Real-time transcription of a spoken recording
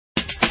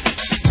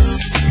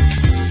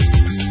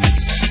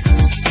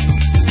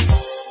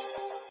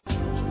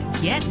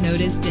Get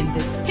noticed in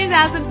this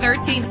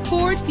 2013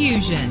 Ford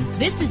Fusion.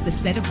 This is the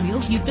set of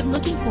wheels you've been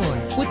looking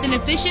for, with an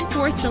efficient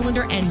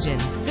 4-cylinder engine.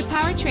 The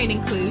powertrain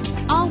includes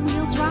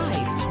all-wheel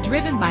drive,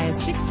 driven by a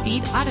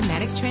 6-speed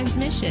automatic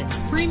transmission.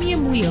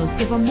 Premium wheels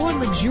give a more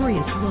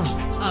luxurious look.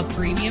 A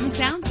premium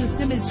sound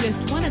system is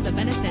just one of the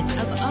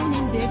benefits of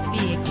owning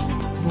this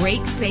vehicle.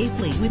 Brake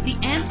safely with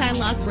the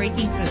anti-lock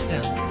braking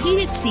system.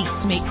 Heated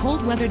seats make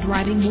cold weather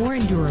driving more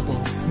endurable.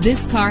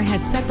 This car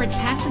has separate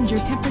passenger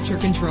temperature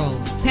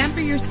controls. Pamper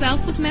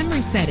yourself with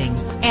memory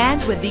settings.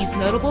 And with these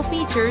notable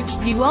features,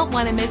 you won't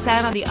want to miss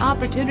out on the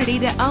opportunity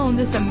to own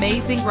this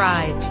amazing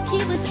ride.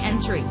 Keyless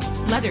entry,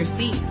 leather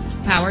seats,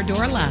 power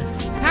door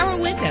locks,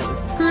 power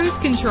windows, cruise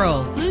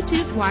control,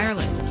 Bluetooth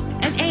wireless,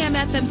 an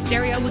AM/FM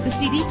stereo with a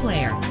CD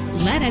player.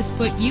 Let us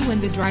put you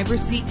in the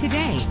driver's seat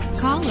today.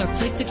 Call or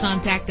click to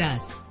contact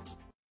us.